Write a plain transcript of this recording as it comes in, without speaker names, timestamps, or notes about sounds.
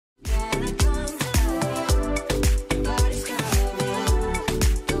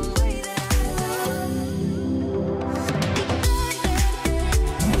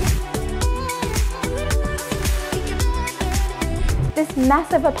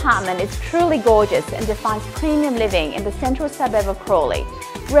massive apartment is truly gorgeous and defines premium living in the central suburb of Crawley.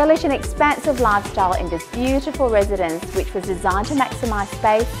 Relish an expansive lifestyle in this beautiful residence, which was designed to maximise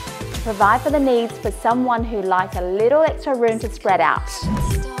space, to provide for the needs for someone who likes a little extra room to spread out.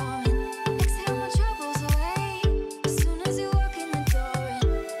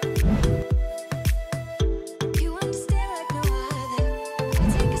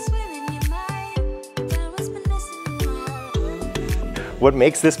 What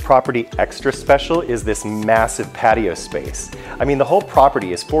makes this property extra special is this massive patio space. I mean, the whole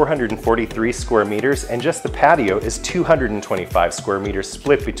property is 443 square meters and just the patio is 225 square meters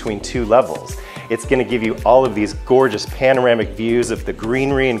split between 2 levels. It's going to give you all of these gorgeous panoramic views of the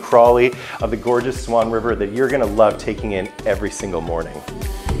greenery in Crawley, of the gorgeous Swan River that you're going to love taking in every single morning.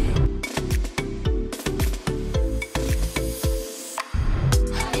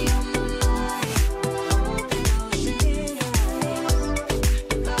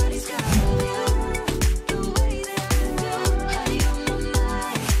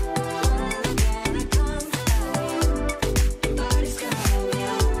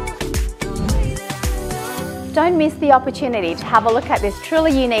 Don't miss the opportunity to have a look at this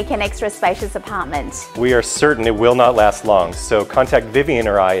truly unique and extra spacious apartment. We are certain it will not last long, so contact Vivian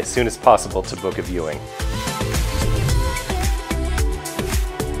or I as soon as possible to book a viewing.